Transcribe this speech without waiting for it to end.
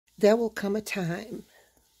There will come a time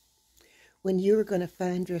when you're going to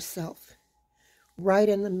find yourself right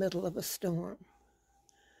in the middle of a storm.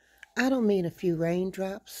 I don't mean a few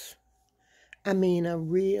raindrops. I mean a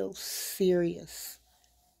real serious,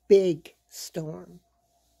 big storm.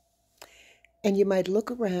 And you might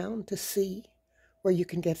look around to see where you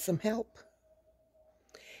can get some help.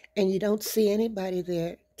 And you don't see anybody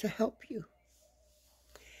there to help you.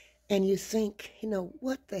 And you think,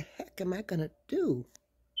 what the heck am I going to do?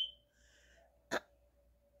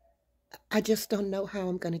 I just don't know how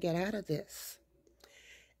I'm going to get out of this.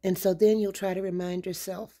 And so then you'll try to remind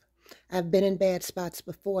yourself, I've been in bad spots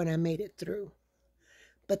before and I made it through.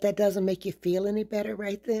 But that doesn't make you feel any better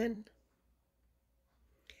right then.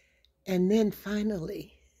 And then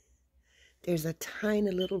finally, there's a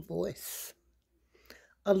tiny little voice,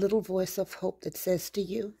 a little voice of hope that says to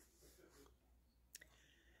you,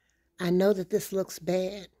 I know that this looks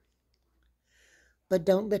bad, but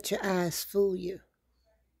don't let your eyes fool you.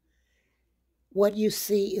 What you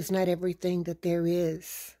see is not everything that there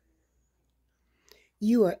is.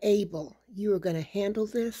 You are able. You are going to handle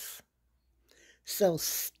this. So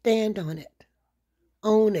stand on it.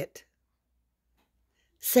 Own it.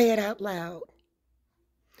 Say it out loud.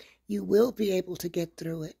 You will be able to get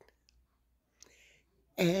through it.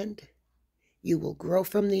 And you will grow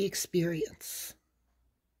from the experience.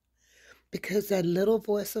 Because that little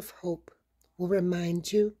voice of hope will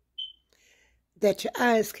remind you that your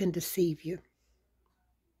eyes can deceive you.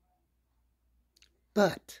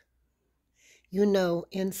 But you know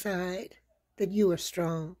inside that you are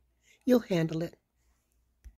strong. You'll handle it.